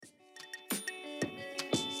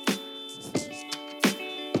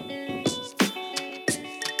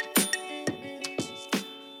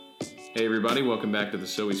Hey everybody, welcome back to the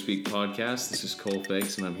So We Speak podcast. This is Cole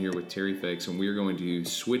Fakes and I'm here with Terry Fakes, and we're going to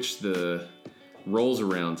switch the roles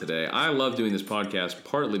around today. I love doing this podcast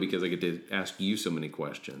partly because I get to ask you so many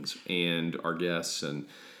questions and our guests, and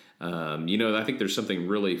I think there's something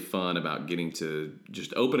really fun about getting to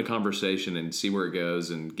just open a conversation and see where it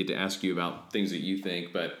goes and get to ask you about things that you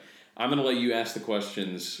think. But I'm going to let you ask the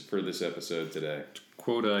questions for this episode today.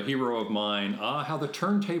 Quote a hero of mine, how the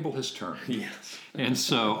turntable has turned. Yes. And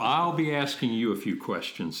so I'll be asking you a few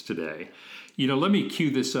questions today. Let me cue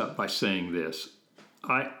this up by saying this.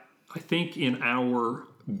 I think in our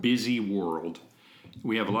busy world,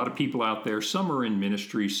 we have a lot of people out there. Some are in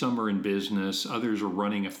ministry, some are in business, others are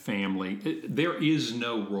running a family. There is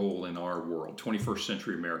no role in our world, 21st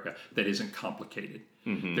century America, that isn't complicated.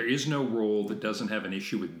 Mm-hmm. There is no role that doesn't have an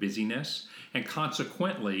issue with busyness. And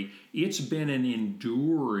consequently, it's been an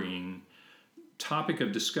enduring topic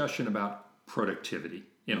of discussion about productivity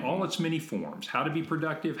in all its many forms. How to be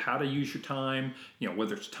productive, how to use your time,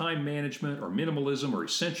 whether it's time management or minimalism or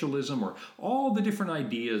essentialism or all the different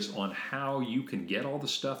ideas on how you can get all the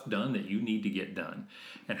stuff done that you need to get done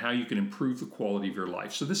and how you can improve the quality of your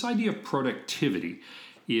life. So this idea of productivity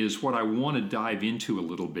is what I want to dive into a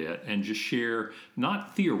little bit and just share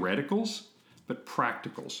not theoreticals, but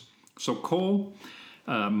practicals. So Cole,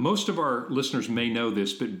 most of our listeners may know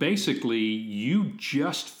this, but basically you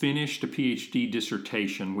just finished a PhD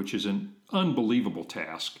dissertation, which is an unbelievable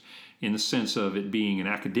task in the sense of it being an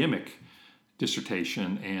academic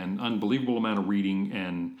dissertation and unbelievable amount of reading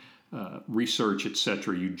and research,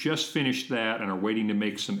 etc. You just finished that and are waiting to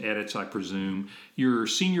make some edits, I presume. You're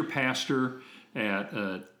senior pastor at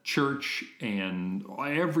a church and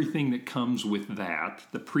everything that comes with that,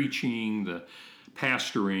 the preaching, the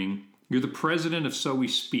pastoring. You're the president of So We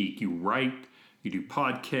Speak. You write, you do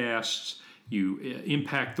podcasts, you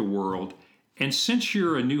impact the world. And since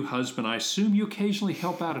you're a new husband, I assume you occasionally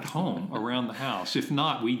help out at home around the house. If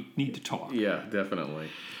not, we need to talk. Yeah, definitely.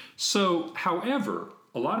 So, however,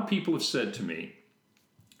 a lot of people have said to me,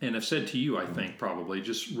 and have said to you, I think, probably,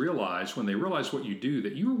 just realize, when they realize what you do,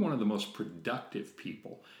 that you're one of the most productive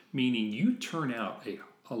people, meaning you turn out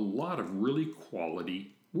a lot of really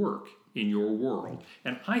quality work in your world.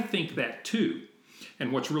 And I think that too.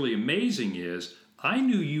 And what's really amazing is I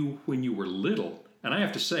knew you when you were little, and I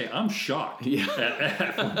have to say, I'm shocked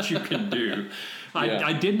at what you can do. Yeah.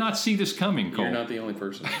 I did not see this coming, Cole. You're not the only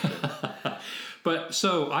person. But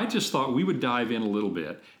so I just thought we would dive in a little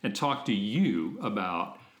bit and talk to you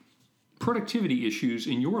about productivity issues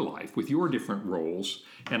in your life with your different roles.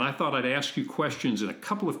 And I thought I'd ask you questions in a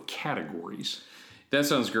couple of categories. That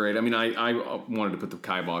sounds great. I mean, I wanted to put the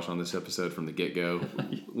kibosh on this episode from the get-go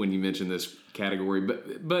when you mentioned this category.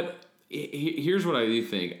 But here's what I do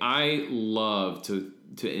think. I love to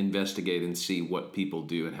investigate and see what people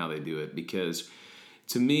do and how they do it, because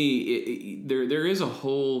to me, there is a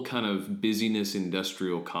whole kind of busyness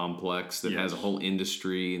industrial complex that has a whole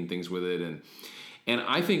industry and things with it. And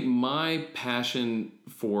I think my passion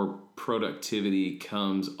for productivity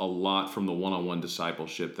comes a lot from the one-on-one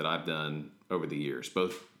discipleship that I've done over the years,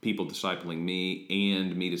 both people discipling me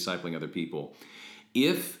and me discipling other people.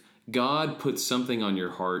 If God puts something on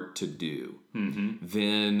your heart to do,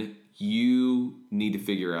 then you need to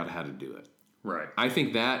figure out how to do it. Right. I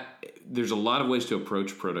think that there's a lot of ways to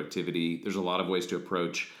approach productivity. There's a lot of ways to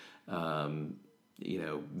approach,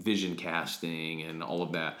 vision casting and all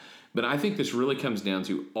of that. But I think this really comes down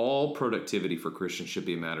to all productivity for Christians should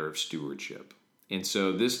be a matter of stewardship. And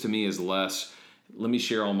so this to me is less, let me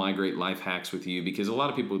share all my great life hacks with you, because a lot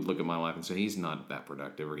of people would look at my life and say, he's not that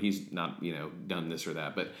productive, or he's not, done this or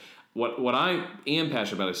that. But what I am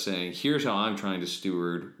passionate about is saying, here's how I'm trying to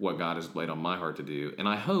steward what God has laid on my heart to do. And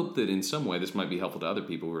I hope that in some way this might be helpful to other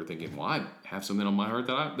people who are thinking, well, I have something on my heart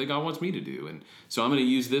that God wants me to do. And so I'm going to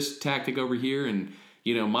use this tactic over here. And,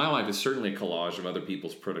 my life is certainly a collage of other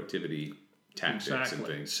people's productivity tactics and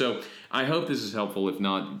things. So I hope this is helpful. If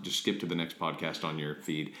not, just skip to the next podcast on your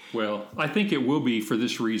feed. Well, I think it will be for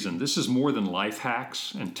this reason. This is more than life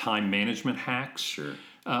hacks and time management hacks. Sure.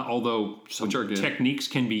 Although some techniques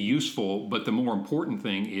can be useful, but the more important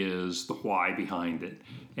thing is the why behind it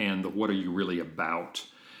and the what are you really about.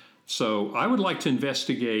 So I would like to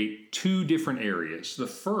investigate two different areas. The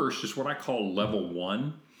first is what I call level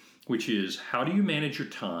 1, which is how do you manage your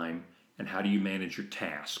time and how do you manage your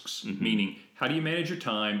tasks? Mm-hmm. Meaning, how do you manage your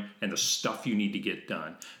time and the stuff you need to get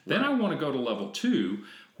done? Then I want to go to level 2,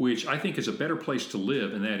 which I think is a better place to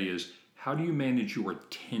live, and that is, how do you manage your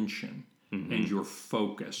attention and your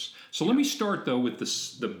focus? So let me start, though, with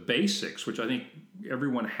the basics, which I think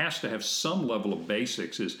everyone has to have some level of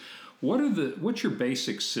basics, is what's your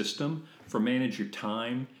basic system for manage your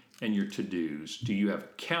time and your to-dos? Do you have a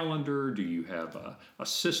calendar? Do you have a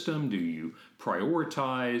system? Do you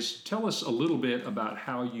prioritize? Tell us a little bit about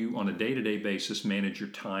how you, on a day-to-day basis, manage your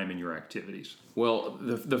time and your activities. Well,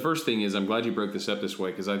 the first thing is I'm glad you broke this up this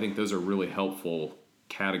way because I think those are really helpful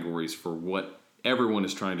categories for what everyone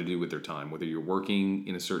is trying to do with their time, whether you're working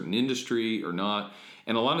in a certain industry or not.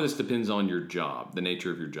 And a lot of this depends on your job, the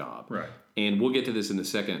nature of your job. Right. And we'll get to this in the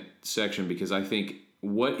second section because I think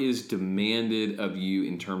what is demanded of you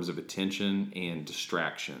in terms of attention and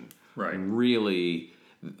distraction, right, really,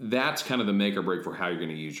 that's kind of the make or break for how you're going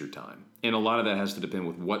to use your time. And a lot of that has to depend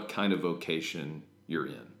with what kind of vocation you're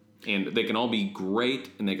in. And they can all be great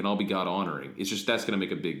and they can all be God honoring. It's just that's going to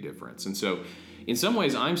make a big difference. And so in some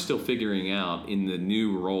ways, I'm still figuring out in the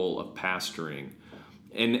new role of pastoring.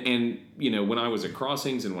 And you know, when I was at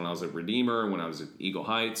Crossings and when I was at Redeemer, when I was at Eagle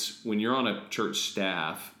Heights, when you're on a church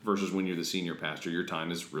staff versus when you're the senior pastor, your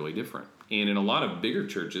time is really different. And in a lot of bigger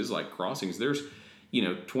churches like Crossings, there's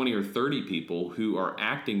 20 or 30 people who are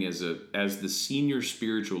acting as the senior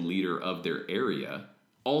spiritual leader of their area,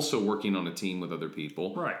 also working on a team with other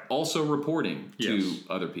people, right, also reporting to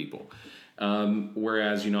other people.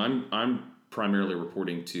 Whereas I'm primarily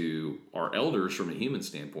reporting to our elders from a human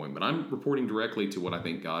standpoint, but I'm reporting directly to what I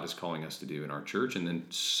think God is calling us to do in our church and then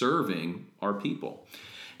serving our people.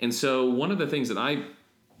 And so one of the things that I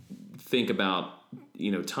think about,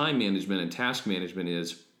 time management and task management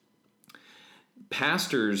is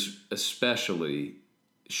pastors especially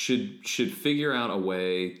should figure out a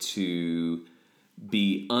way to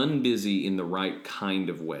be unbusy in the right kind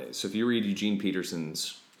of way. So if you read Eugene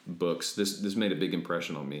Peterson's books, this made a big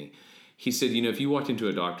impression on me. He said, if you walked into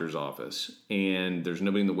a doctor's office and there's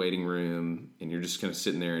nobody in the waiting room and you're just kind of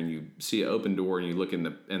sitting there and you see an open door and you look and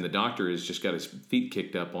the doctor has just got his feet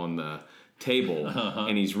kicked up on the table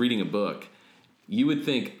and he's reading a book, you would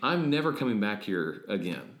think, I'm never coming back here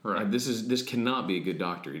again. Right. This cannot be a good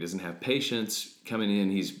doctor. He doesn't have patience coming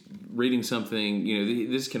in. He's reading something.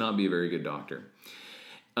 This cannot be a very good doctor.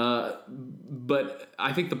 But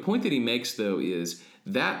I think the point that he makes, though, is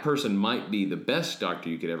that person might be the best doctor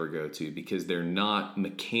you could ever go to because they're not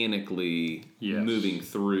mechanically moving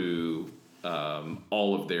through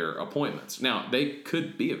all of their appointments. Now, they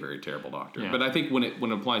could be a very terrible doctor, but I think when it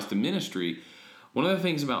applies to ministry, one of the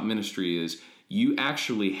things about ministry is you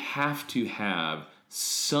actually have to have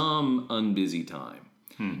some unbusy time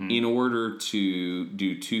in order to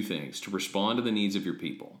do two things: to respond to the needs of your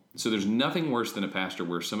people. So there's nothing worse than a pastor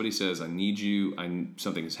where somebody says, I need you,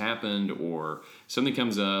 something has happened, or something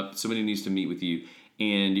comes up, somebody needs to meet with you,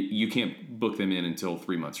 and you can't book them in until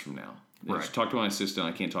 3 months from now. Right. Just talk to my assistant,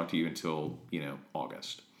 I can't talk to you until,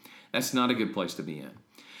 August. That's not a good place to be in.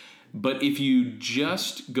 But if you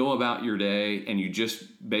just go about your day and you just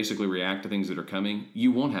basically react to things that are coming,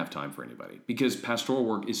 you won't have time for anybody because pastoral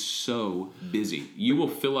work is so busy. You will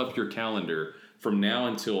fill up your calendar from now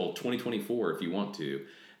until 2024 if you want to,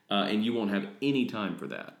 and you won't have any time for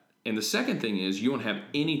that. And the second thing is you won't have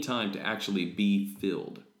any time to actually be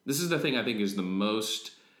filled. This is the thing I think is the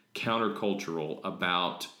most countercultural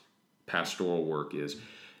about pastoral work is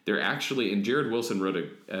they're actually, and Jared Wilson wrote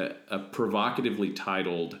a provocatively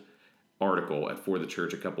titled article For the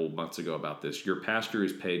Church a couple of months ago about this. Your pastor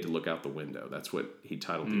is paid to look out the window. That's what he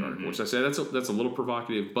titled the article, which I said that's a little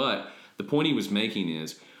provocative, but the point he was making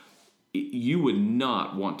is you would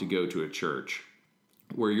not want to go to a church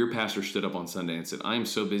where your pastor stood up on Sunday and said, I am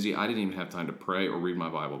so busy, I didn't even have time to pray or read my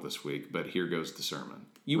Bible this week, but here goes the sermon.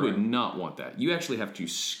 You would not want that. You actually have to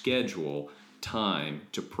schedule time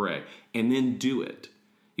to pray and then do it.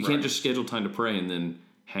 You can't just schedule time to pray and then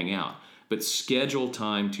hang out, but schedule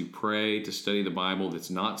time to pray, to study the Bible that's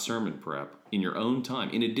not sermon prep in your own time,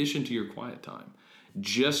 in addition to your quiet time,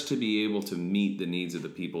 just to be able to meet the needs of the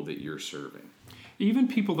people that you're serving. Even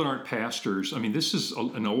people that aren't pastors, I mean, this is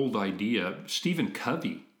an old idea. Stephen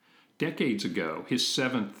Covey, decades ago, his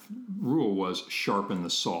 7th rule was sharpen the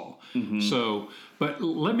saw. So, but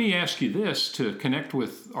let me ask you this to connect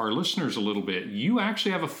with our listeners a little bit. You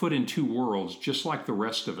actually have a foot in two worlds, just like the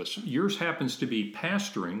rest of us. Yours happens to be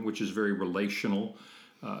pastoring, which is very relational.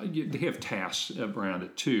 They have tasks around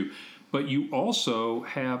it too. But you also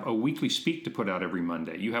have a weekly speak to put out every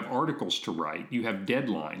Monday. You have articles to write. You have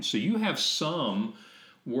deadlines. So you have some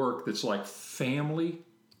work that's like family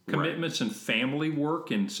commitments and family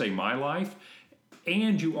work in, say, my life.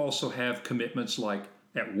 And you also have commitments like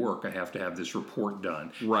at work, I have to have this report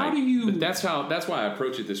done. Right. How do you... But that's why I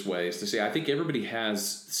approach it this way, is to say I think everybody has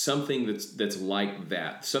something that's like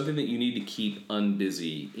that, something that you need to keep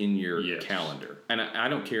unbusy in your calendar. And I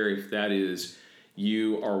don't care if that is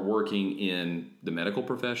you are working in the medical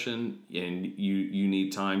profession and you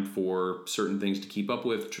need time for certain things to keep up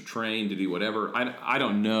with, to train, to do whatever. I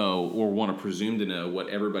don't know or want to presume to know what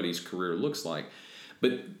everybody's career looks like.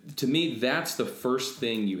 But to me, that's the first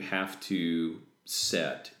thing you have to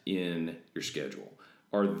set in your schedule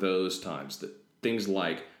are those times. Things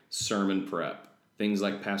like sermon prep, things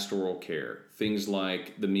like pastoral care, things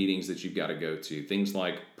like the meetings that you've got to go to, things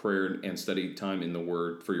like prayer and study time in the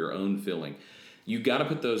Word for your own filling. You've got to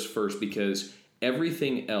put those first because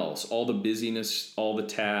everything else, all the busyness, all the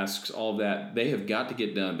tasks, all that, they have got to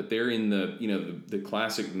get done. But they're in the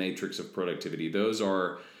classic matrix of productivity. Those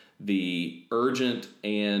are the urgent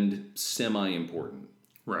and semi-important.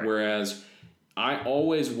 Right. Whereas I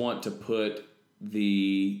always want to put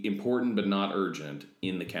the important but not urgent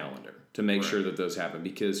in the calendar to make sure that those happen,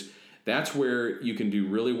 because that's where you can do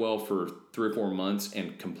really well for 3 or 4 months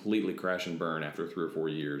and completely crash and burn after 3 or 4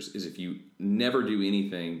 years, is if you never do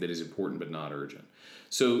anything that is important but not urgent.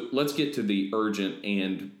 So let's get to the urgent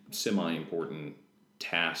and semi-important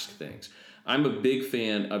task things. I'm a big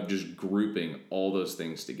fan of just grouping all those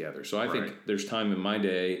things together. So I think there's time in my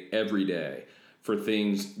day, every day, for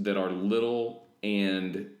things that are little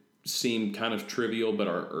and seem kind of trivial but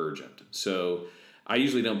are urgent. So I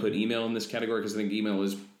usually don't put email in this category because I think email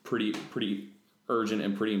is pretty urgent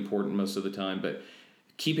and pretty important most of the time. But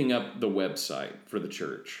keeping up the website for the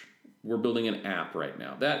church, we're building an app right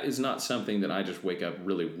now. That is not something that I just wake up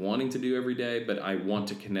really wanting to do every day, but I want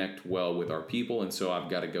to connect well with our people, and so I've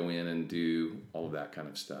got to go in and do all of that kind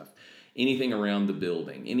of stuff. Anything around the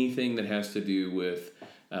building, anything that has to do with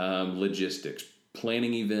logistics,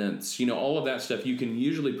 planning events, all of that stuff you can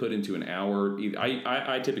usually put into an hour.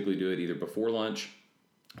 I typically do it either before lunch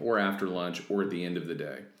or after lunch or at the end of the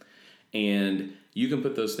day. And you can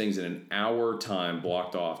put those things in an hour time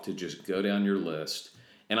blocked off to just go down your list.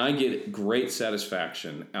 And I get great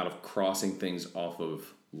satisfaction out of crossing things off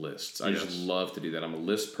of lists. I just love to do that. I'm a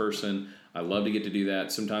list person. I love to get to do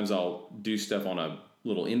that. Sometimes I'll do stuff on a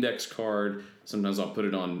little index card. Sometimes I'll put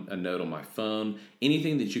it on a note on my phone.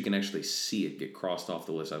 Anything that you can actually see it get crossed off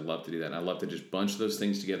the list, I love to do that. And I love to just bunch those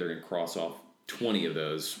things together and cross off 20 of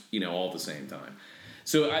those, all at the same time.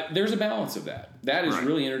 So there's a balance of that. That is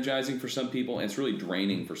really energizing for some people, and it's really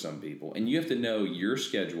draining for some people. And you have to know your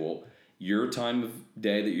schedule, your time of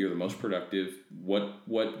day that you're the most productive,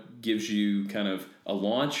 what gives you kind of a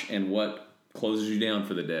launch and what closes you down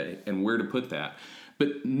for the day, and where to put that.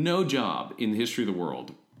 But no job in the history of the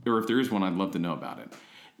world, or if there is one, I'd love to know about it,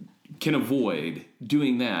 can avoid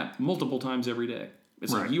doing that multiple times every day.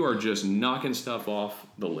 It's like you are just knocking stuff off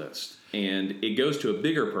the list. And it goes to a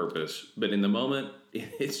bigger purpose, but in the moment,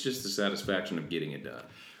 it's just the satisfaction of getting it done.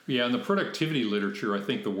 Yeah, in the productivity literature, I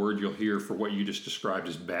think the word you'll hear for what you just described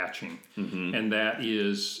is batching. Mm-hmm. And that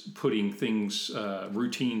is putting things,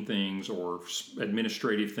 routine things or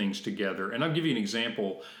administrative things together. And I'll give you an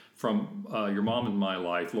example from your mom and my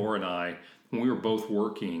life, Laura and I, when we were both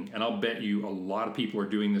working, and I'll bet you a lot of people are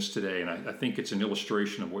doing this today, and I think it's an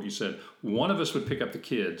illustration of what you said. One of us would pick up the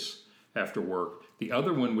kids after work. The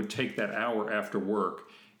other one would take that hour after work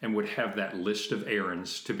and would have that list of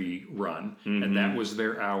errands to be run, and that was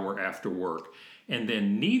their hour after work. And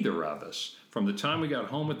then neither of us, from the time we got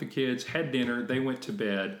home with the kids, had dinner, they went to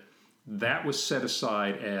bed, that was set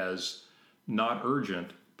aside as not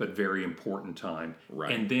urgent, but very important time.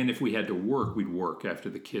 Right. And then if we had to work, we'd work after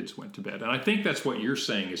the kids went to bed. And I think that's what you're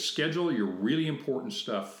saying is schedule your really important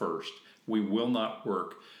stuff first. We will not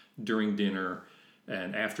work during dinner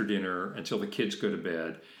and after dinner until the kids go to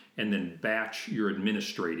bed, and then batch your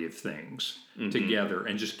administrative things together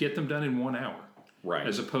and just get them done in 1 hour. Right.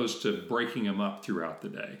 As opposed to breaking them up throughout the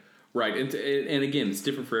day. Right. And again, it's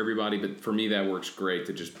different for everybody, but for me that works great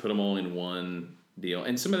to just put them all in one deal.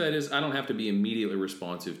 And some of that is I don't have to be immediately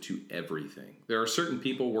responsive to everything. There are certain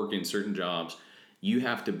people working certain jobs. You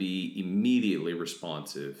have to be immediately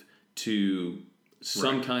responsive to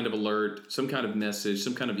some kind of alert, some kind of message,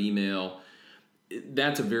 some kind of email.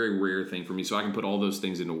 That's a very rare thing for me. So I can put all those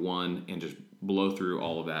things into one and just blow through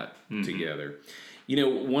all of that together.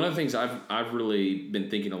 One of the things I've really been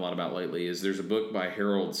thinking a lot about lately is there's a book by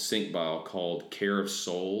Harold Sinkbile called Care of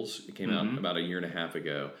Souls. It came out about 1.5 years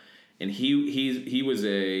ago. And he was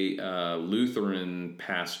a Lutheran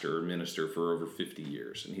minister for over 50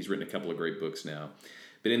 years. And he's written a couple of great books now.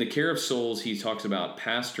 But in the Care of Souls, he talks about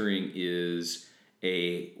pastoring is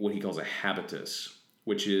what he calls a habitus,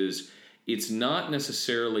 which is it's not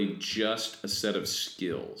necessarily just a set of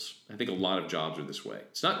skills. I think a lot of jobs are this way.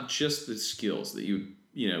 It's not just the skills that you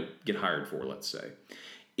get hired for, let's say.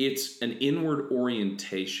 It's an inward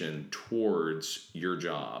orientation towards your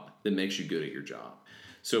job that makes you good at your job.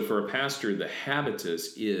 So for a pastor, the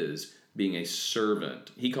habitus is being a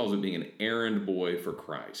servant. He calls it being an errand boy for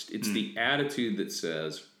Christ. It's the attitude that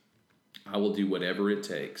says, I will do whatever it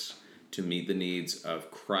takes to meet the needs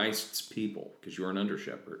of Christ's people, because you're an under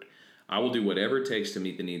shepherd. I will do whatever it takes to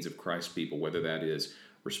meet the needs of Christ's people, whether that is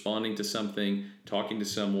responding to something, talking to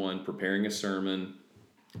someone, preparing a sermon,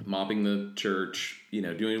 mopping the church,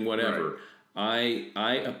 doing whatever. Right.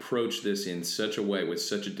 I approach this in such a way, with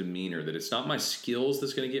such a demeanor, that it's not my skills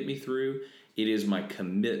that's going to get me through. It is my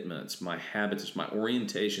commitments, my habits, my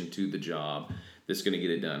orientation to the job that's going to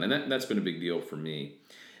get it done. And that's been a big deal for me.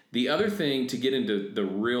 The other thing, to get into the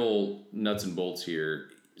real nuts and bolts here,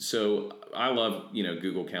 so I love,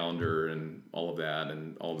 Google Calendar and all of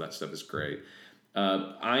that stuff is great.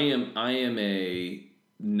 I am a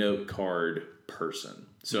note card person.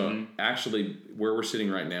 So actually, where we're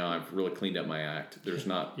sitting right now, I've really cleaned up my act. There's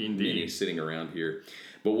not many sitting around here.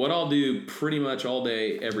 But what I'll do pretty much all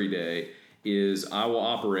day, every day, is I will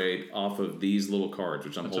operate off of these little cards,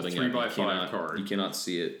 which I'm holding up. It's a 3x5 card. You cannot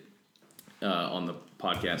see it on the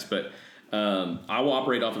podcast, but I will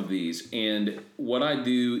operate off of these. And what I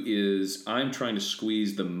do is I'm trying to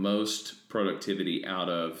squeeze the most productivity out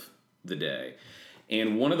of the day.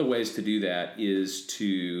 And one of the ways to do that is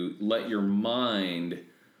to let your mind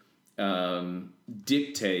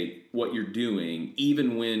dictate what you're doing,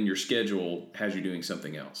 even when your schedule has you doing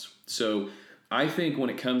something else. So I think when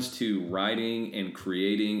it comes to writing and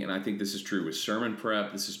creating, and I think this is true with sermon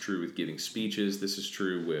prep, this is true with giving speeches, this is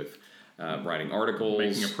true with writing articles,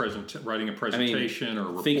 writing a presentation, or a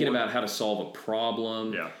report. Thinking about how to solve a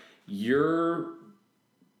problem. Yeah.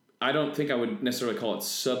 I don't think I would necessarily call it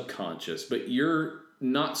subconscious, but your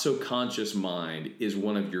not so conscious mind is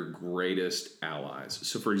one of your greatest allies.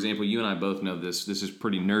 So, for example, you and I both know this. This is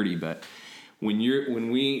pretty nerdy, but when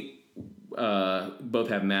we both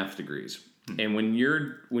have math degrees, and when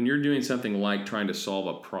you're doing something like trying to solve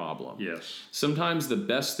a problem, yes, sometimes the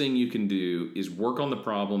best thing you can do is work on the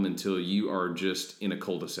problem until you are just in a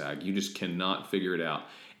cul-de-sac. You just cannot figure it out,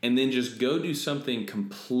 and then just go do something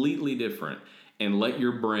completely different and let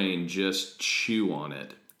your brain just chew on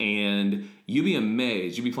it. And you'll be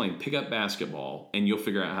amazed. You'll be playing pickup basketball, and you'll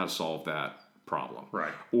figure out how to solve that problem.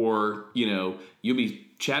 Right. Or, you'll be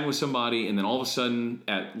chatting with somebody, and then all of a sudden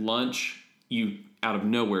at lunch, you out of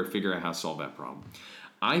nowhere figure out how to solve that problem.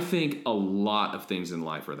 I think a lot of things in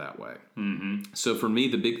life are that way. Mm-hmm. So for me,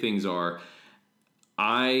 the big things are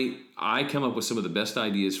I come up with some of the best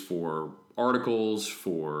ideas for articles,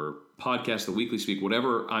 for podcasts, the weekly speak,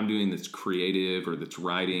 whatever I'm doing that's creative or that's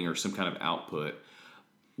writing or some kind of output,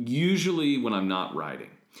 usually when I'm not writing.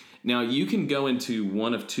 Now, you can go into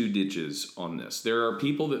one of two ditches on this. There are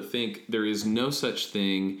people that think there is no such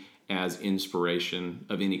thing as inspiration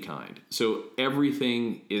of any kind. So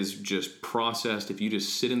everything is just processed. If you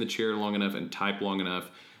just sit in the chair long enough and type long enough,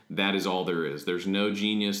 that is all there is. There's no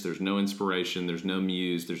genius, there's no inspiration, there's no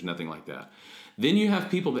muse, there's nothing like that. Then you have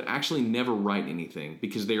people that actually never write anything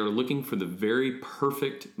because they are looking for the very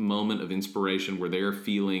perfect moment of inspiration where they are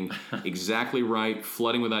feeling exactly right,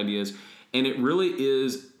 flooding with ideas. And it really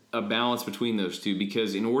is a balance between those two,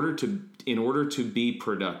 because in order to be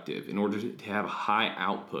productive, in order to have high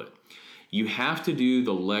output, you have to do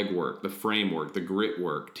the legwork, the framework, the grit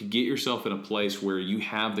work to get yourself in a place where you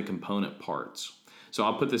have the component parts. So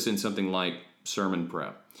I'll put this in something like sermon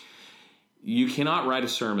prep. You cannot write a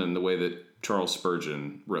sermon the way that Charles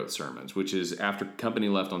Spurgeon wrote sermons, which is after company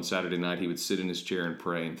left on Saturday night, he would sit in his chair and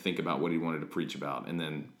pray and think about what he wanted to preach about and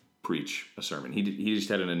then preach a sermon. He just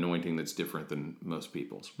had an anointing that's different than most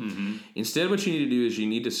people's. Mm-hmm. Instead, what you need to do is you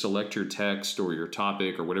need to select your text or your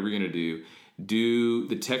topic or whatever you're going to do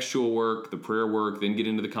the textual work, the prayer work, then get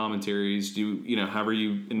into the commentaries, however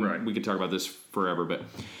you, and right. We could talk about this forever, but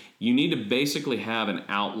you need to basically have an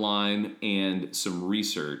outline and some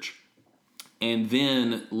research, and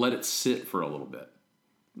then let it sit for a little bit.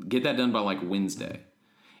 Get that done by like Wednesday.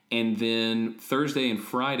 And then Thursday and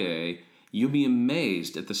Friday, you'll be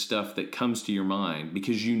amazed at the stuff that comes to your mind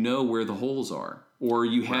because you know where the holes are. Or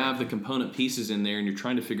you have the component pieces in there and you're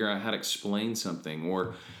trying to figure out how to explain something,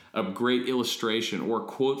 or a great illustration or a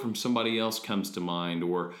quote from somebody else comes to mind,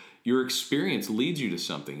 or your experience leads you to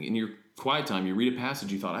something. In your quiet time, you read a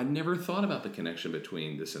passage, you thought, I never thought about the connection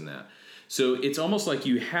between this and that. So it's almost like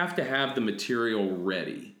you have to have the material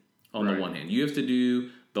ready on the one hand. You have to do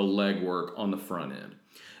the legwork on the front end.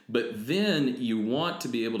 But then you want to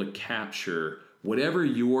be able to capture whatever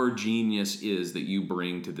your genius is that you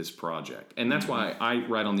bring to this project. And that's why I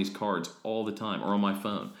write on these cards all the time or on my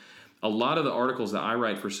phone. A lot of the articles that I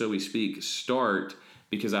write for So We Speak start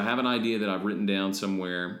because I have an idea that I've written down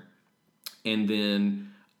somewhere, and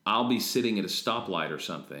then I'll be sitting at a stoplight or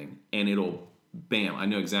something, and it'll, bam, I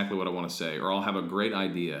know exactly what I want to say, or I'll have a great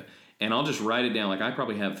idea, and I'll just write it down. Like I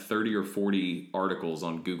probably have 30 or 40 articles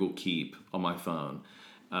on Google Keep on my phone.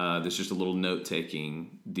 That's just a little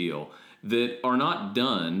note-taking deal that are not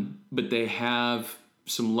done, but they have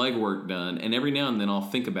some legwork done, and every now and then I'll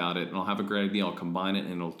think about it, and I'll have a great idea, I'll combine it,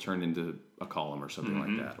 and it'll turn into a column or something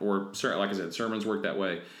like that. Or, like I said, sermons work that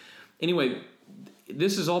way. Anyway,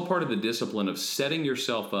 this is all part of the discipline of setting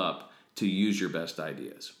yourself up to use your best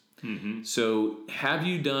ideas. So have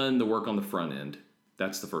you done the work on the front end?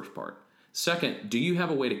 That's the first part. Second, do you have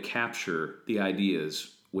a way to capture the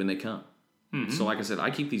ideas when they come? So like I said, I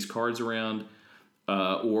keep these cards around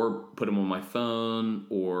or put them on my phone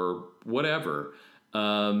or whatever.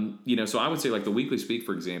 So I would say like the Weekly Speak,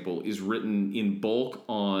 for example, is written in bulk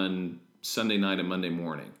on Sunday night and Monday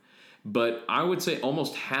morning. But I would say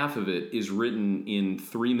almost half of it is written in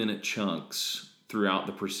 3-minute chunks throughout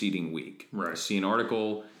the preceding week. Right. See an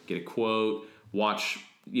article, get a quote, watch,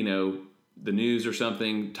 the news or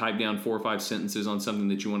something, type down 4 or 5 sentences on something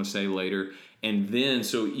that you want to say later. And then,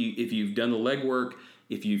 if you've done the legwork,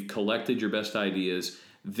 if you've collected your best ideas,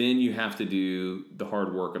 then you have to do the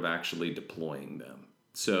hard work of actually deploying them.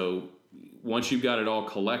 So once you've got it all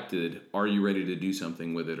collected, are you ready to do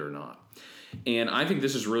something with it or not? And I think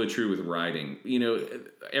this is really true with writing.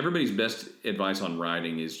 Everybody's best advice on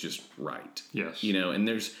writing is just write. Yes. And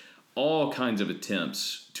there's all kinds of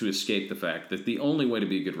attempts to escape the fact that the only way to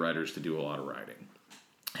be a good writer is to do a lot of writing.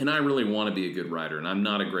 And I really want to be a good writer, and I'm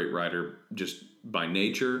not a great writer just by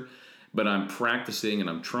nature, but I'm practicing and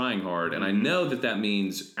I'm trying hard, and I know that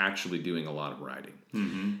means actually doing a lot of writing.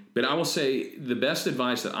 But I will say the best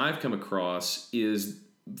advice that I've come across is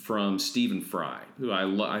from Stephen Fry, who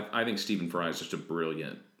I think Stephen Fry is just a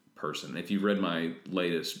brilliant person. If you've read my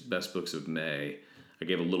latest Best Books of May, I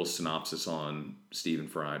gave a little synopsis on Stephen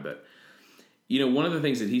Fry. But, one of the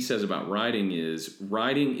things that he says about writing is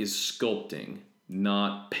sculpting,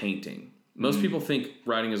 not painting. Most people think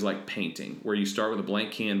writing is like painting, where you start with a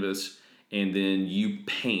blank canvas and then you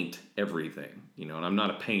paint everything. And I'm not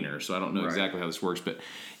a painter, so I don't know exactly how this works, but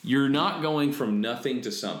you're not going from nothing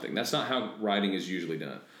to something. That's not how writing is usually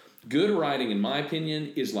done. Good writing, in my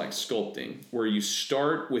opinion, is like sculpting, where you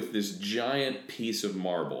start with this giant piece of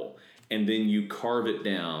marble and then you carve it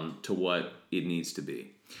down to what it needs to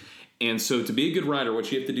be. And so to be a good writer,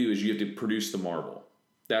 what you have to do is you have to produce the marble.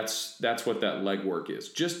 That's what that legwork is.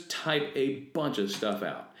 Just type a bunch of stuff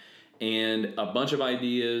out. And a bunch of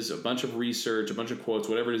ideas, a bunch of research, a bunch of quotes,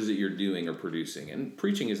 whatever it is that you're doing or producing. And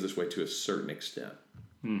preaching is this way to a certain extent.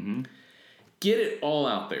 Get it all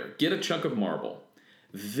out there. Get a chunk of marble.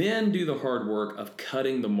 Then do the hard work of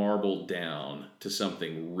cutting the marble down to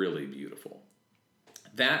something really beautiful.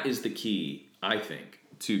 That is the key, I think,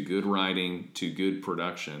 to good writing, to good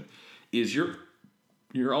production, is you're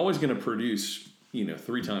always going to produce,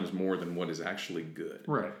 3 times more than what is actually good.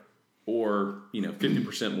 Right. Or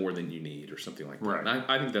 50% more than you need, or something like that. Right. And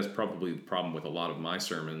I think that's probably the problem with a lot of my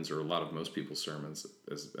sermons, or a lot of most people's sermons,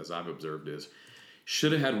 as I've observed, is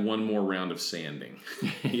should have had one more round of sanding.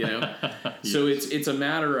 So it's a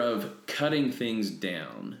matter of cutting things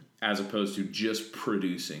down as opposed to just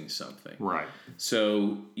producing something. Right.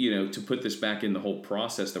 So to put this back in the whole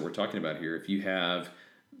process that we're talking about here, if you have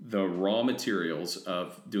the raw materials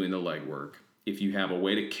of doing the legwork, if you have a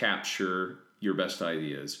way to capture your best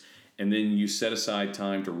ideas, and then you set aside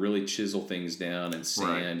time to really chisel things down and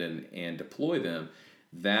sand and deploy them,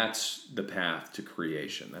 that's the path to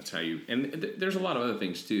creation. That's how you... And there's a lot of other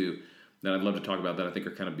things, too, that I'd love to talk about that I think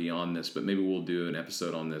are kind of beyond this, but maybe we'll do an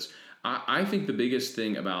episode on this. I think the biggest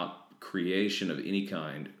thing about creation of any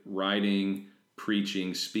kind, writing,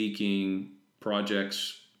 preaching, speaking,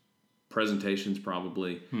 projects, presentations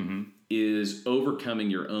probably, is overcoming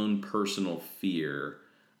your own personal fear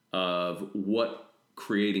of what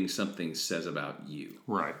creating something says about you.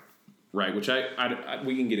 Right. Right, which I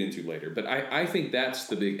we can get into later. But I think that's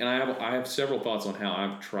the big... And I have several thoughts on how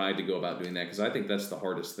I've tried to go about doing that, because I think that's the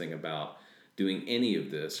hardest thing about doing any of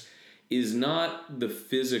this, is not the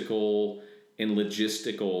physical and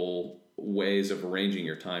logistical ways of arranging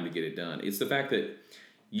your time to get it done. It's the fact that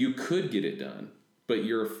you could get it done, but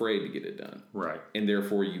you're afraid to get it done. Right. And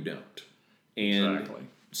therefore you don't. And exactly.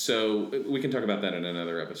 So we can talk about that in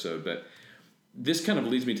another episode, but this kind of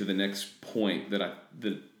leads me to the next point that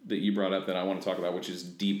you brought up that I want to talk about, which is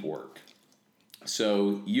deep work.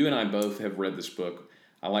 So you and I both have read this book.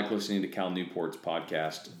 I like listening to Cal Newport's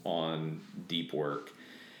podcast on deep work.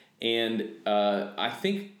 And I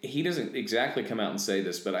think he doesn't exactly come out and say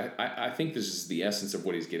this, but I think this is the essence of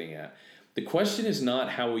what he's getting at. The question is not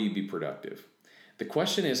how will you be productive. The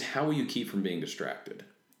question is how will you keep from being distracted.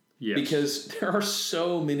 Yes. Because there are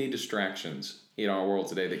so many distractions in our world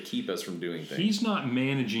today that keep us from doing things. He's not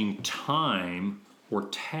managing time or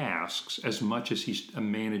tasks as much as he's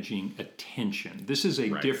managing attention. This is a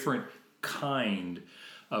different kind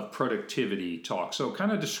of productivity talk. So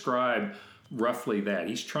kind of describe roughly that.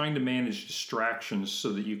 He's trying to manage distractions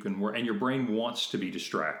so that you can work, and your brain wants to be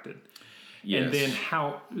distracted. Yes. And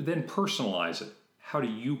then personalize it. How do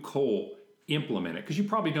you, Cole, implement it? Because you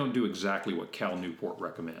probably don't do exactly what Cal Newport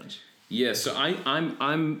recommends. Yes, so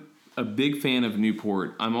I'm a big fan of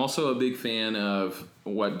Newport. I'm also a big fan of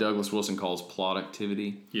what Douglas Wilson calls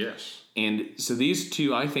productivity. Yes. And so these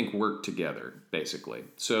two, I think, work together, basically.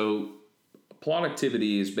 So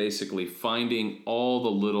productivity is basically finding all the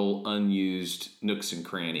little unused nooks and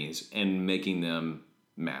crannies and making them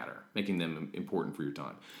matter, making them important for your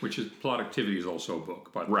time. Which is, Productivity is also a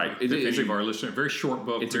book, by the Right. way. If any of our listeners, very short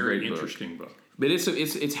book, It's a very great interesting book. But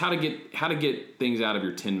it's how to get things out of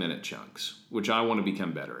your 10-minute chunks, which I want to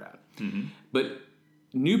become better at. Mm-hmm. But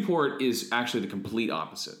Newport is actually the complete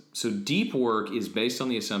opposite. So deep work is based on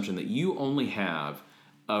the assumption that you only have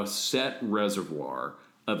a set reservoir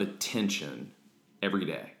of attention every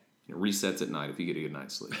day. It resets at night if you get a good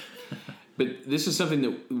night's sleep. But this is something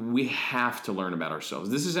that we have to learn about ourselves.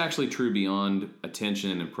 This is actually true beyond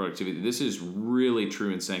attention and productivity. This is really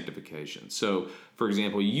true in sanctification. So, for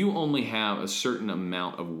example, you only have a certain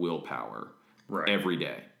amount of willpower every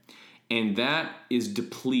day. And that is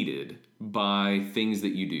depleted by things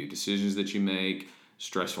that you do, decisions that you make,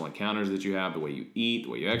 stressful encounters that you have, the way you eat, the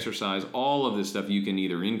way you exercise, all of this stuff you can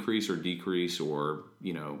either increase or decrease or,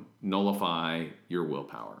 nullify your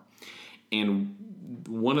willpower. And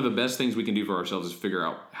one of the best things we can do for ourselves is figure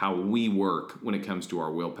out how we work when it comes to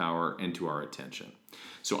our willpower and to our attention.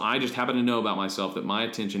 So I just happen to know about myself that my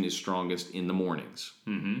attention is strongest in the mornings,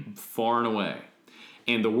 far and away.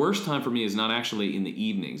 And the worst time for me is not actually in the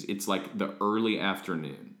evenings. It's like the early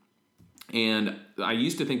afternoon. And I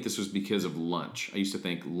used to think this was because of lunch. I used to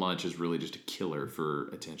think lunch is really just a killer for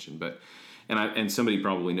attention. And somebody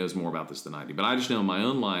probably knows more about this than I do. But I just know in my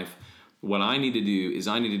own life, what I need to do is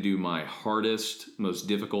I need to do my hardest, most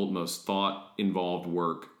difficult, most thought-involved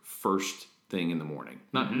work first thing in the morning.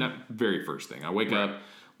 Not very first thing. I wake up,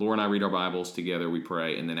 Laura and I read our Bibles together, we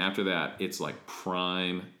pray, and then after that, it's like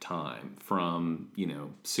prime time from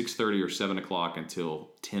 6:30 or 7 o'clock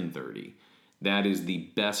until 10:30. That is the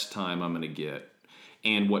best time I'm going to get.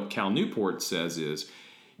 And what Cal Newport says is,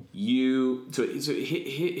 so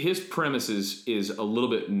his premise is a little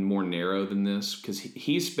bit more narrow than this, because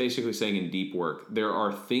he's basically saying in deep work, there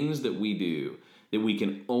are things that we do that we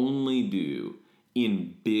can only do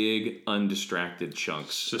in big, undistracted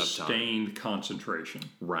chunks of time. Sustained concentration.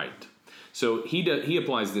 Right. So he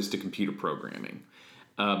applies this to computer programming.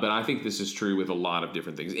 But I think this is true with a lot of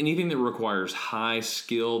different things. Anything that requires high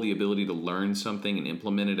skill, the ability to learn something and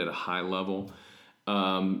implement it at a high level,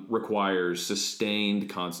 requires sustained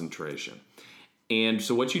concentration. And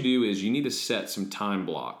so what you do is you need to set some time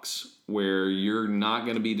blocks where you're not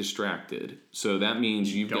going to be distracted. So that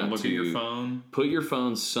means you've got to look at your phone. Put your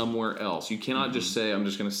phone somewhere else. You cannot just say, I'm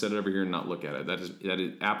just going to set it over here and not look at it. That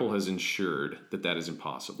is Apple has ensured that is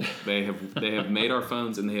impossible. They have made our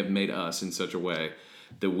phones and they have made us in such a way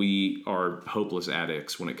that we are hopeless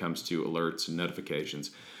addicts when it comes to alerts and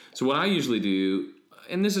notifications. So what I usually do,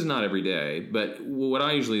 and this is not every day, but what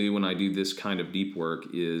I usually do when I do this kind of deep work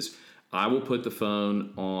is I will put the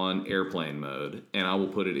phone on airplane mode and I will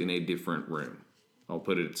put it in a different room. I'll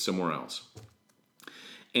put it somewhere else.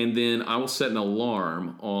 And then I will set an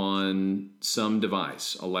alarm on some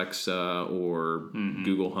device, Alexa or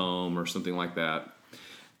Google Home or something like that.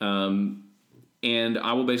 And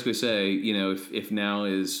I will basically say, if now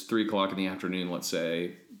is 3 o'clock in the afternoon, let's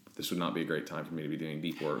say, this would not be a great time for me to be doing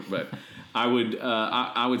deep work, but I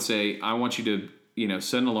would say, I want you to,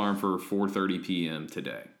 set an alarm for 4:30 p.m.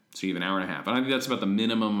 today. So you have an hour and a half. And I think that's about the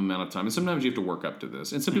minimum amount of time. And sometimes you have to work up to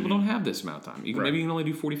this. And some people don't have this amount of time. Maybe you can only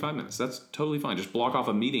do 45 minutes. That's totally fine. Just block off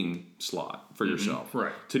a meeting slot for yourself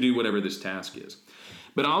to do whatever this task is.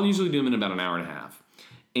 But I'll usually do them in about an hour and a half.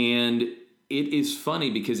 And it is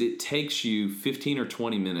funny because it takes you 15 or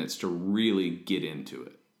 20 minutes to really get into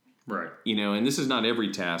it. Right. And this is not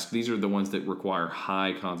every task. These are the ones that require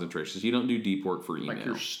high concentration. So you don't do deep work for email. Like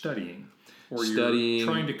you're studying. Or you're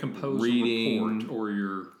trying to compose a report. Or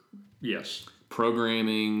you're,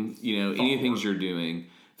 programming, anything you're doing.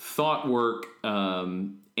 Thought work.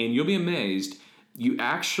 And you'll be amazed. You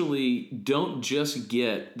actually don't just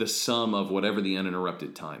get the sum of whatever the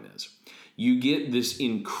uninterrupted time is. You get this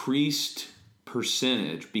increased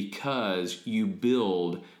percentage because you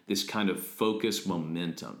build this kind of focus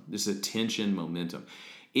momentum, this attention momentum.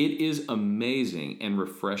 It is amazing and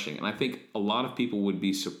refreshing. And I think a lot of people would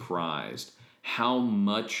be surprised how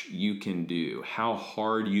much you can do, how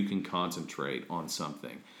hard you can concentrate on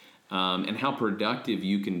something, and how productive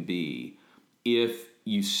you can be if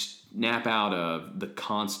you snap out of the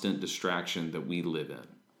constant distraction that we live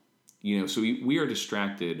in. So we are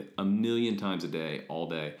distracted a million times a day, all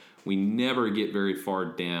day. We never get very far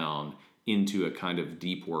down into a kind of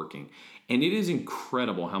deep working. And it is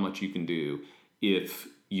incredible how much you can do if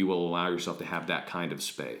you will allow yourself to have that kind of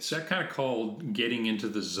space. Is that kind of called getting into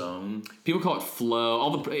the zone? People call it flow.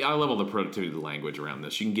 I love all the productivity of the language around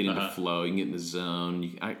this. You can get into flow, you can get in the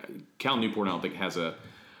zone. Cal Newport, I don't think, has a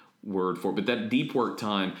word for it, but that deep work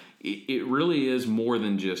time, it really is more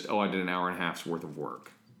than just, I did an hour and a half's worth of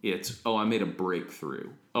work. It's, I made a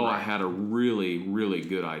breakthrough. I had a really, really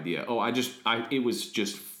good idea. It was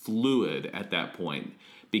just fluid at that point,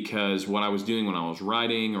 because what I was doing when I was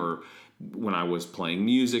writing or when I was playing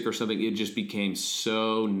music or something, it just became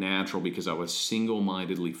so natural because I was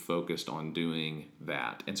single-mindedly focused on doing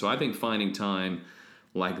that. And so I think finding time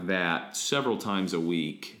like that several times a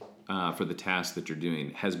week for the task that you're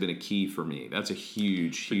doing has been a key for me. That's a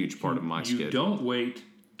huge part of my schedule. You don't wait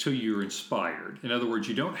till you're inspired. In other words,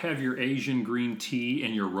 you don't have your Asian green tea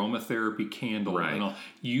and your aromatherapy candle. Right. And all.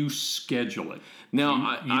 You schedule it.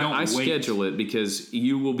 Now, I schedule it because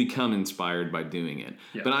you will become inspired by doing it.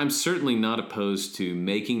 Yeah. But I'm certainly not opposed to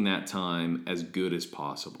making that time as good as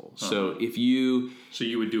possible. So if you... So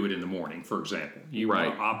you would do it in the morning, for example. You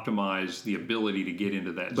want to optimize the ability to get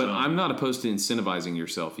into that zone. But I'm not opposed to incentivizing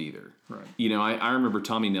yourself either. Right. I remember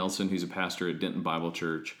Tommy Nelson, who's a pastor at Denton Bible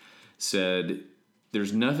Church, said,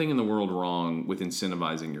 there's nothing in the world wrong with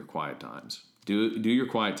incentivizing your quiet times. Do your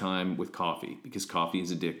quiet time with coffee, because coffee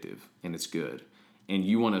is addictive and it's good. And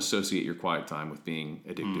you want to associate your quiet time with being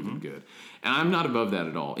addictive and good. And I'm not above that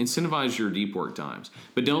at all. Incentivize your deep work times,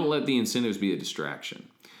 but don't let the incentives be a distraction.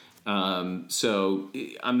 So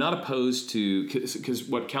I'm not opposed to, because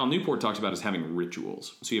what Cal Newport talks about is having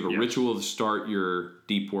rituals. So you have a ritual to start your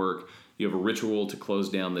deep work. You have a ritual to close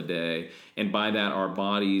down the day. And by that, our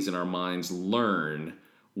bodies and our minds learn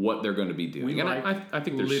what they're going to be doing. I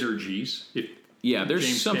think there's liturgies. There's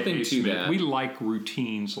James something K. to Smith. that. We like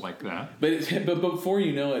routines like that. But before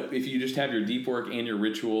you know it, if you just have your deep work and your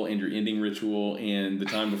ritual and your ending ritual and the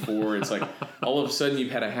time before, it's like all of a sudden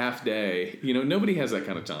you've had a half day. Nobody has that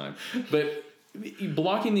kind of time. But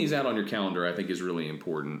blocking these out on your calendar, I think, is really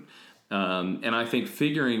important. And I think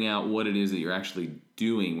figuring out what it is that you're actually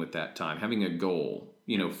doing with that time, having a goal,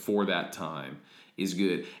 for that time is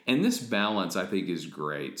good. And this balance, I think, is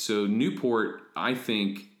great. So Newport, I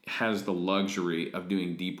think, has the luxury of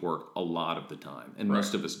doing deep work a lot of the time, and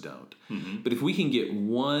most of us don't. But if we can get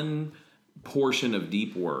one portion of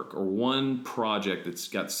deep work or one project that's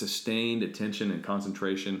got sustained attention and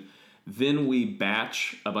concentration, then we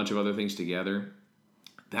batch a bunch of other things together,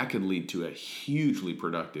 that could lead to a hugely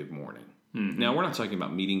productive morning. Now, we're not talking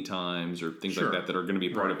about meeting times or things like that are going to be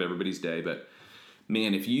part of everybody's day, but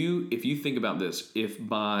man, if you think about this, if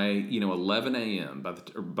by 11 a.m.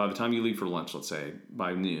 by the time you leave for lunch, let's say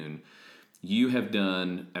by noon, you have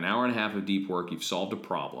done an hour and a half of deep work, you've solved a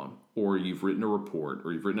problem, or you've written a report,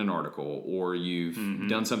 or you've written an article, or you've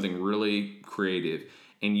done something really creative,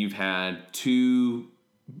 and you've had 2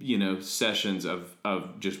 sessions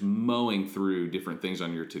of just mowing through different things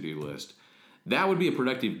on your to-do list, that would be a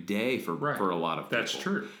productive day for a lot of people. That's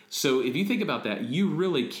true. So if you think about that, you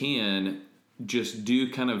really can just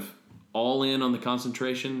do kind of all in on the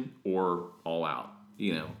concentration or all out,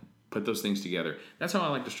 put those things together. That's how I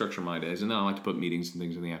like to structure my days. And then I like to put meetings and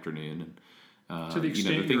things in the afternoon. And to the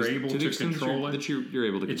extent you're able to control it. That you're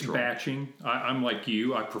able to it's control. It's batching. I'm like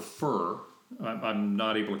you. I prefer, I'm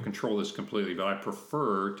not able to control this completely, but I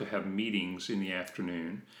prefer to have meetings in the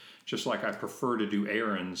afternoon, just like I prefer to do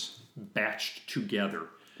errands batched together.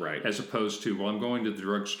 Right. As opposed to, I'm going to the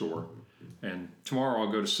drugstore, and tomorrow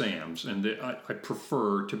I'll go to Sam's, and I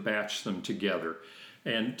prefer to batch them together.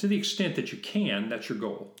 And to the extent that you can, that's your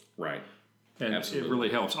goal. Right. And Absolutely. It really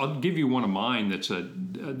helps. I'll give you one of mine that's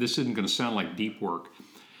this isn't going to sound like deep work,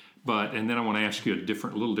 and then I want to ask you a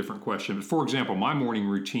little different question. But for example, my morning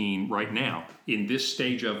routine right now, in this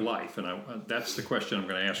stage of life, and that's the question I'm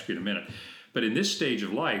going to ask you in a minute, but in this stage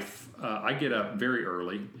of life, I get up very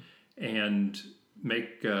early and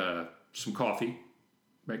make some coffee,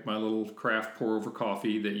 make my little craft pour-over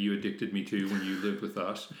coffee that you addicted me to when you lived with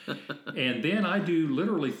us. And then I do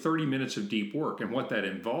literally 30 minutes of deep work. And what that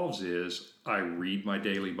involves is I read my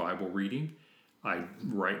daily Bible reading. I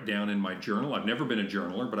write down in my journal. I've never been a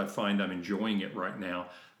journaler, but I find I'm enjoying it right now.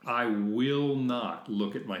 I will not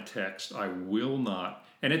look at my text. I will not.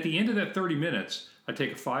 And at the end of that 30 minutes, I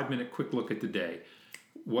take a 5-minute quick look at the day.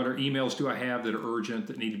 What are emails do I have that are urgent,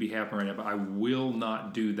 that need to be happening right now? But I will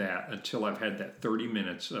not do that until I've had that 30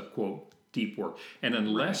 minutes of, quote, deep work. And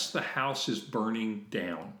unless the house is burning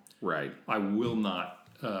down, I will not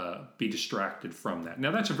be distracted from that.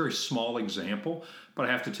 Now, that's a very small example, but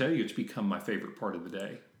I have to tell you, it's become my favorite part of the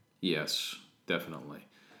day. Yes, definitely.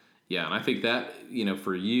 Yeah, and I think that,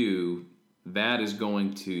 for you, that is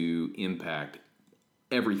going to impact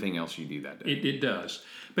everything else you do that day. It does.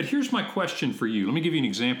 But here's my question for you. Let me give you an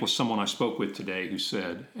example of someone I spoke with today who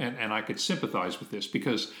said, and I could sympathize with this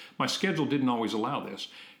because my schedule didn't always allow this.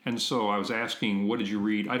 And so I was asking, what did you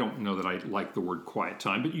read? I don't know that I like the word quiet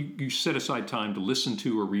time, but you set aside time to listen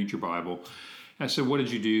to or read your Bible. And I said, what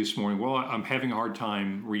did you do this morning? Well, I'm having a hard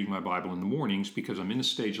time reading my Bible in the mornings because I'm in a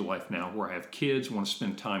stage of life now where I have kids, want to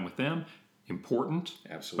spend time with them. Important,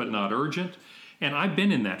 Absolutely. But not urgent. And I've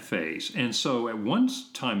been in that phase. And so at one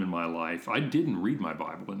time in my life, I didn't read my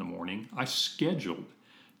Bible in the morning. I scheduled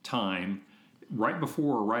time right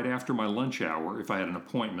before or right after my lunch hour if I had an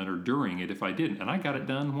appointment, or during it if I didn't. And I got it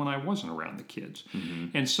done when I wasn't around the kids.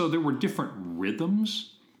 Mm-hmm. And so there were different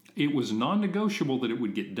rhythms. It was non-negotiable that it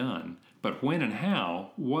would get done, but when and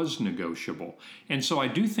how was negotiable. And so I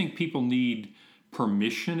do think people need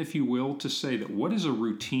permission, if you will, to say that what is a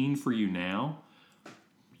routine for you now,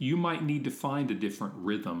 you might need to find a different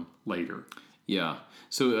rhythm later. Yeah.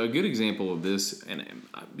 So a good example of this, and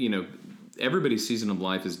everybody's season of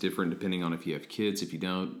life is different depending on if you have kids, if you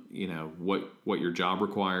don't, what your job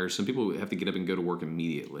requires. Some people have to get up and go to work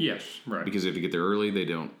immediately. Yes, right. Because they have to get there early. They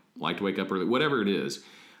don't like to wake up early. Whatever it is.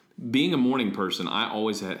 Being a morning person, I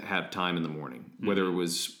always have time in the morning. Mm-hmm. Whether it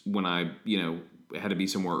was when I, had to be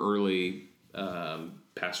somewhere early,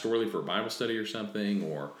 pastorally for a Bible study or something,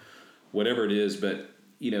 or whatever it is. But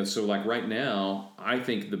so like right now, I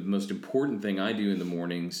think the most important thing I do in the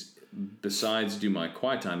mornings, besides do my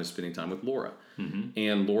quiet time, is spending time with Laura. Mm-hmm.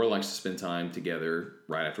 And Laura likes to spend time together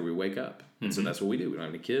right after we wake up. And so that's what we do. We don't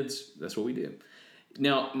have any kids. That's what we do.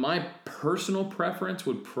 Now, my personal preference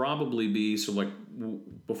would probably be, so like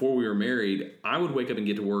before we were married, I would wake up and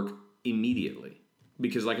get to work immediately.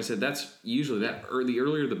 Because like I said, that's usually the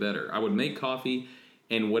earlier the better. I would make coffee,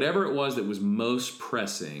 and whatever it was that was most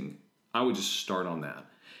pressing, I would just start on that.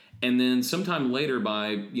 And then sometime later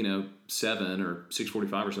by, 7 or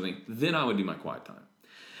 6:45 or something, then I would do my quiet time.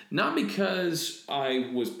 Not because I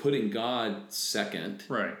was putting God second,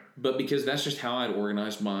 right, but because that's just how I'd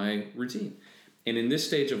organized my routine. And in this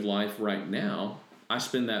stage of life right now, I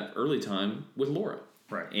spend that early time with Laura.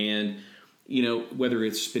 Right. And, whether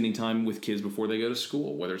it's spending time with kids before they go to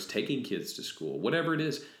school, whether it's taking kids to school, whatever it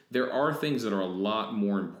is, there are things that are a lot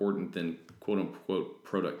more important than quote-unquote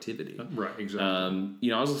productivity. Right,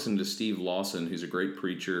 exactly. I was listening to Steve Lawson, who's a great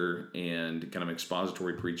preacher and kind of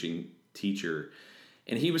expository preaching teacher,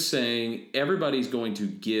 and he was saying everybody's going to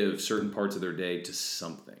give certain parts of their day to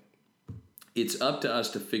something. It's up to us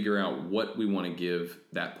to figure out what we want to give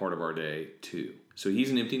that part of our day to. So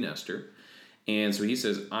he's an empty nester, and so he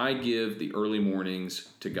says, I give the early mornings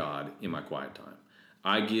to God in my quiet time.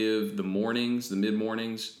 I give the mornings, the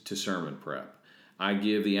mid-mornings, to sermon prep. I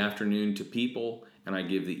give the afternoon to people, and I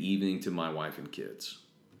give the evening to my wife and kids.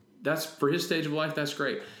 That's, for his stage of life, that's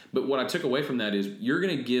great. But what I took away from that is you're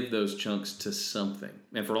going to give those chunks to something.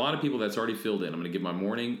 And for a lot of people, that's already filled in. I'm going to give my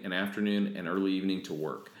morning and afternoon and early evening to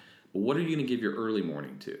work. But what are you going to give your early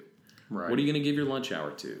morning to? Right. What are you going to give your lunch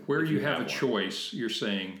hour to? Where you have a choice, you're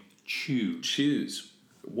saying choose. Choose.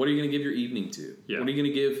 What are you going to give your evening to? Yeah. What are you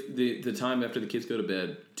going to give the time after the kids go to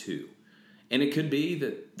bed to? And it could be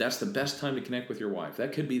that that's the best time to connect with your wife.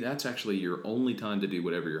 That could be that's actually your only time to do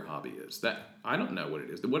whatever your hobby is. That I don't know what it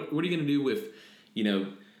is. What are you going to do with,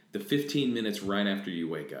 the 15 minutes right after you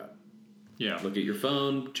wake up? Yeah. Look at your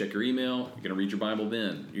phone, check your email. You're going to read your Bible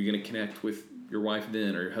then. You're going to connect with your wife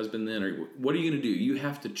then, or your husband then, or what are you going to do? You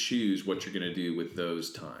have to choose what you're going to do with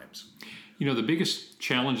those times. The biggest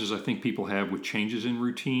challenges I think people have with changes in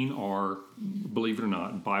routine are, believe it or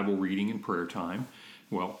not, Bible reading and prayer time.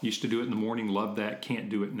 Well, used to do it in the morning, loved that, can't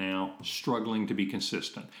do it now, struggling to be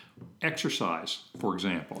consistent. Exercise, for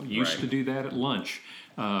example, used to do that at lunch,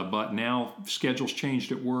 but now schedules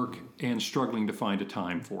changed at work and struggling to find a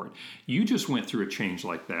time for it. You just went through a change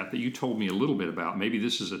like that you told me a little bit about. Maybe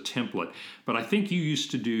this is a template, but I think you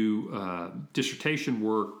used to do dissertation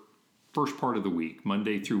work first part of the week,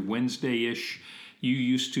 Monday through Wednesday-ish. You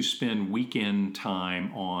used to spend weekend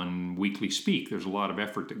time on Weekly Speak. There's a lot of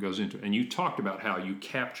effort that goes into it. And you talked about how you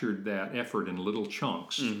captured that effort in little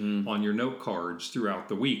chunks on your note cards throughout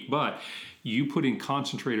the week. But you put in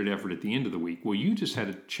concentrated effort at the end of the week. Well, you just had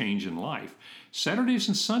a change in life. Saturdays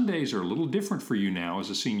and Sundays are a little different for you now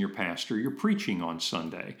as a senior pastor. You're preaching on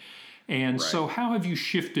Sunday. And so how have you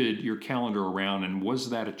shifted your calendar around, and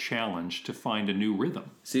was that a challenge to find a new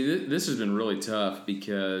rhythm? See, this has been really tough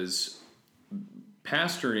because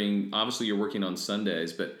pastoring, obviously you're working on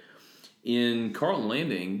Sundays, but in Carlton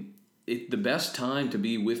Landing, the best time to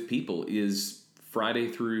be with people is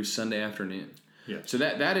Friday through Sunday afternoon. Yes. So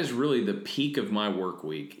that is really the peak of my work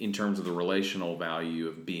week in terms of the relational value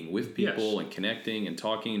of being with people and connecting and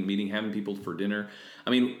talking and meeting, having people for dinner. I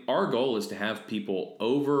mean, our goal is to have people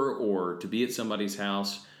over or to be at somebody's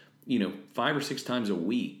house, 5 or 6 times a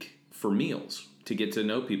week for meals, to get to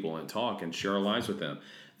know people and talk and share our lives with them.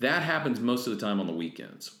 That happens most of the time on the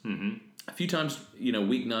weekends. Mm-hmm. A few times,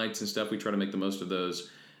 weeknights and stuff, we try to make the most of those.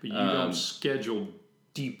 But you don't schedule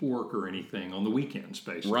deep work or anything on the weekends,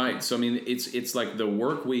 basically. Right. So, I mean, it's like the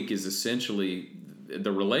work week is essentially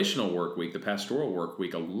the relational work week, the pastoral work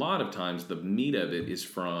week. A lot of times the meat of it is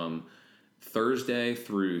from Thursday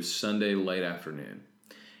through Sunday late afternoon.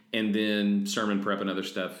 And then sermon prep and other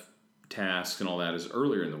stuff, tasks and all that is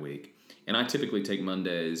earlier in the week. And I typically take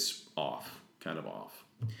Mondays off,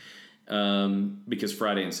 because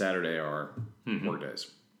Friday and Saturday are work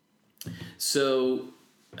days. So,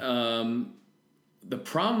 the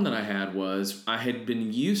problem that I had was I had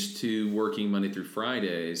been used to working Monday through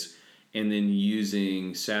Fridays and then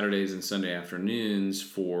using Saturdays and Sunday afternoons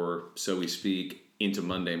for, so we speak, into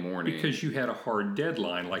Monday morning. Because you had a hard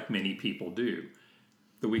deadline like many people do.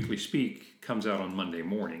 The Weekly Speak comes out on Monday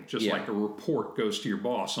morning, just like a report goes to your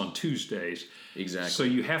boss on Tuesdays. Exactly. So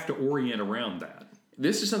you have to orient around that.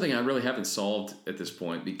 This is something I really haven't solved at this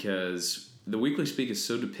point because the Weekly Speak is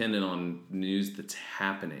so dependent on news that's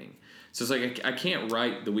happening. So it's like I can't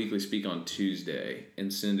write the Weekly Speak on Tuesday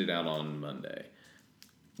and send it out on Monday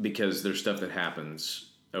because there's stuff that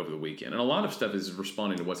happens over the weekend. And a lot of stuff is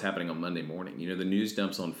responding to what's happening on Monday morning. The news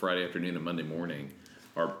dumps on Friday afternoon and Monday morning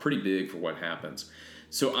are pretty big for what happens.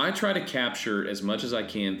 So I try to capture as much as I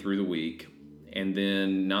can through the week and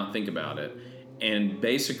then not think about it and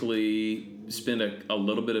basically spend a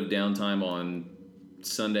little bit of downtime on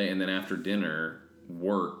Sunday and then after dinner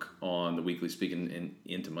work on the Weekly Speak and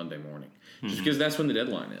into Monday morning, just because that's when the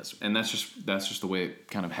deadline is, and that's just the way it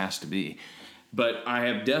kind of has to be. But I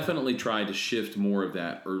have definitely tried to shift more of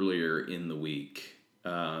that earlier in the week,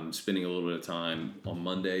 spending a little bit of time on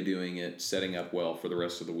Monday doing it, setting up well for the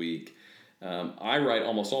rest of the week. I write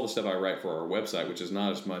almost all the stuff I write for our website, which is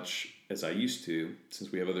not as much as I used to,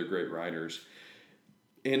 since we have other great writers,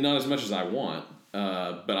 and not as much as I want.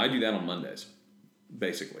 But I do that on Mondays,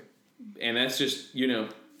 basically. And that's just,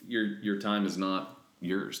 your time is not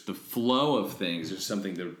yours. The flow of things is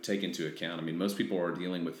something to take into account. I mean, most people are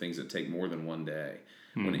dealing with things that take more than one day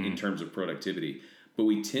in terms of productivity. But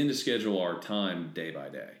we tend to schedule our time day by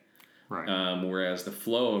day. Right. Whereas the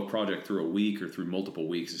flow of a project through a week or through multiple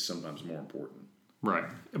weeks is sometimes more important. Right.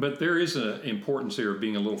 But there is an importance here of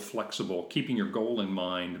being a little flexible, keeping your goal in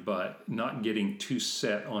mind, but not getting too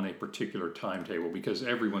set on a particular timetable because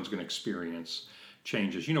everyone's going to experience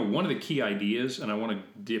changes. One of the key ideas, and I want to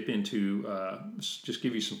dip into, just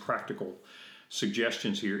give you some practical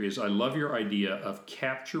suggestions here, is I love your idea of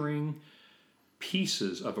capturing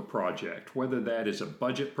pieces of a project, whether that is a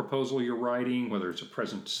budget proposal you're writing, whether it's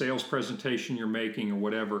a sales presentation you're making or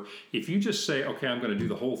whatever. If you just say, okay, I'm going to do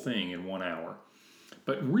the whole thing in 1 hour,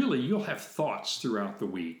 but really you'll have thoughts throughout the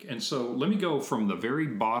week. And so let me go from the very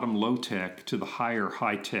bottom low tech to the higher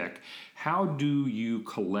high tech. How do you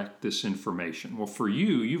collect this information? Well, for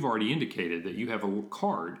you, you've already indicated that you have a little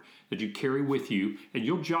card that you carry with you and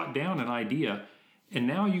you'll jot down an idea. And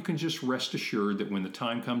now you can just rest assured that when the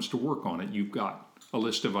time comes to work on it, you've got a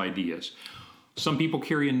list of ideas. Some people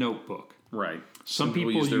carry a notebook. Right. Some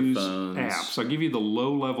people use apps. I'll give you the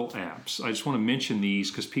low-level apps. I just want to mention these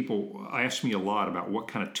because people ask me a lot about what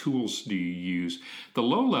kind of tools do you use. The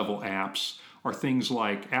low-level apps are things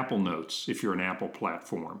like Apple Notes, if you're an Apple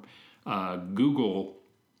platform. Google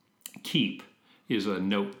Keep is a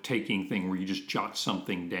note-taking thing where you just jot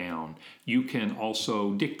something down. You can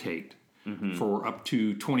also dictate. For up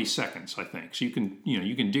to 20 seconds, I think. So you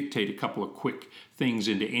can dictate a couple of quick things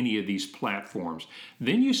into any of these platforms.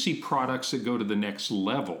 Then you see products that go to the next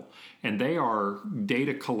level, and they are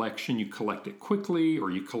data collection. You collect it quickly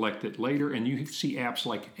or you collect it later, and you see apps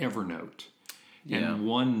like Evernote and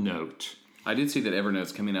OneNote. I did see that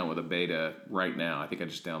Evernote's coming out with a beta right now. I think I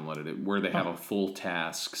just downloaded it, where they have a full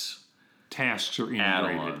tasks tasks are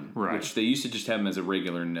integrated. add-on, Right. which they used to just have them as a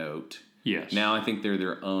regular note. Yes. Now I think they're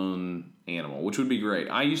their own animal, which would be great.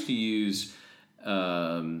 I used to use,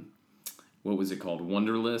 what was it called?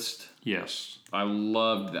 Wunderlist. Yes. I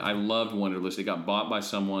loved Wunderlist. It got bought by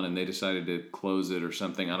someone and they decided to close it or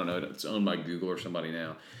something. I don't know. It's owned by Google or somebody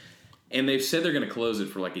now. And they've said they're going to close it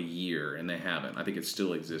for like a year, and they haven't. I think it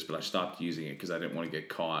still exists, but I stopped using it because I didn't want to get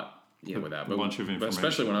caught with that. A bunch of information. But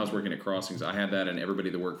especially when I was working at Crossings, I had that, and everybody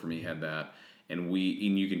that worked for me had that. And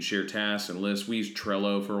you can share tasks and lists. We used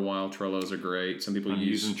Trello for a while. Trellos are great. Some people I'm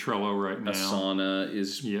use using Trello right now. Asana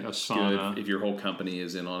is Asana. good if your whole company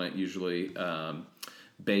is in on it. Usually,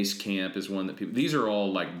 Basecamp is one that people. These are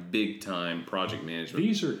all like big time project management.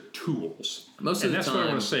 These are tools. Most of the that's time, what I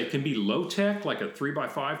want to say. It can be low tech, like a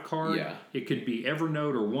 3x5 card. Yeah. It could be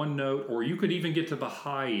Evernote or OneNote, or you could even get to the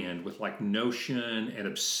high end with like Notion and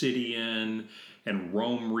Obsidian and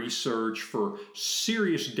Rome Research for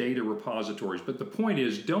serious data repositories. But the point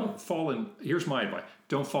is, here's my advice,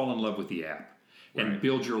 don't fall in love with the app and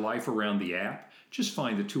build your life around the app. Just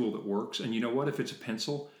find the tool that works. And you know what? If it's a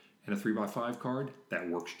pencil and a 3x5 card, that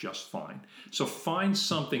works just fine. So find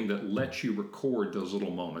something that lets you record those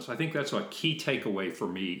little moments. I think that's a key takeaway for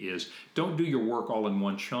me is don't do your work all in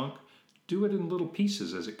one chunk. Do it in little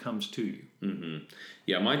pieces as it comes to you. Mm-hmm.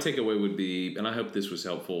 Yeah, my takeaway would be, and I hope this was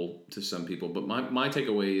helpful to some people, but my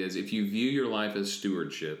takeaway is if you view your life as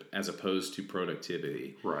stewardship as opposed to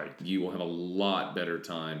productivity, right, you will have a lot better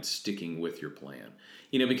time sticking with your plan.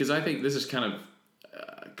 Because I think this is kind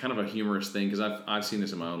of a humorous thing because I've seen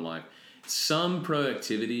this in my own life. Some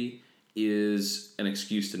productivity is an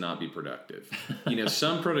excuse to not be productive.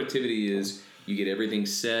 Some productivity is you get everything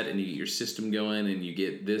set and you get your system going and you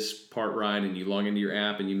get this part right and you log into your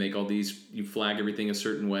app and you make all these, you flag everything a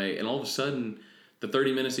certain way, and all of a sudden the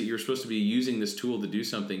 30 minutes that you're supposed to be using this tool to do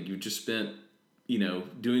something, you just spent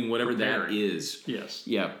doing whatever that is. Yes.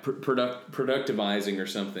 Yeah, productivizing or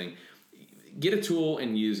something. Get a tool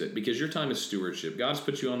and use it because your time is stewardship. God's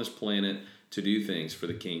put you on this planet to do things for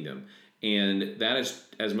the kingdom. And that is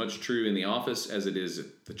as much true in the office as it is at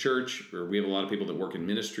the church, or we have a lot of people that work in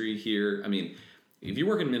ministry here. I mean, if you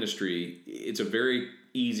work in ministry, it's a very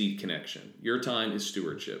easy connection. Your time is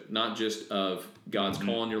stewardship, not just of God's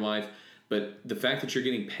call on your life, but the fact that you're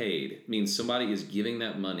getting paid means somebody is giving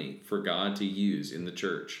that money for God to use in the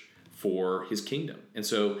church for his kingdom. And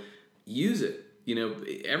so use it.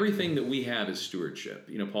 Everything that we have is stewardship.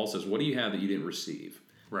 Paul says, what do you have that you didn't receive?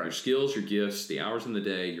 Right. Your skills, your gifts, the hours in the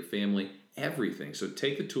day, your family, everything. So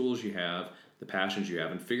take the tools you have, the passions you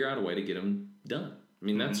have, and figure out a way to get them done. I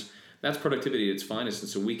mean, that's productivity at its finest. And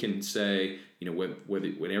so we can say,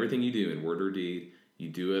 when everything you do in word or deed, you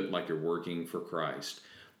do it like you're working for Christ.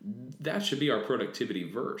 That should be our productivity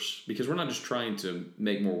verse because we're not just trying to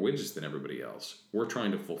make more widgets than everybody else. We're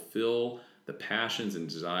trying to fulfill the passions and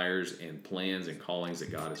desires and plans and callings that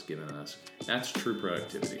God has given us. That's true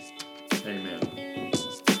productivity. Amen.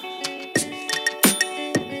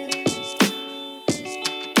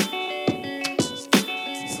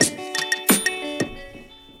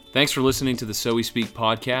 Thanks for listening to the So We Speak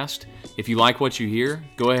podcast. If you like what you hear,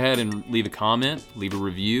 go ahead and leave a comment, leave a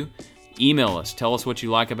review, email us, tell us what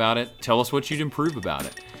you like about it, tell us what you'd improve about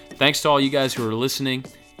it. Thanks to all you guys who are listening,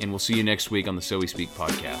 and we'll see you next week on the So We Speak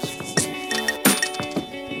podcast.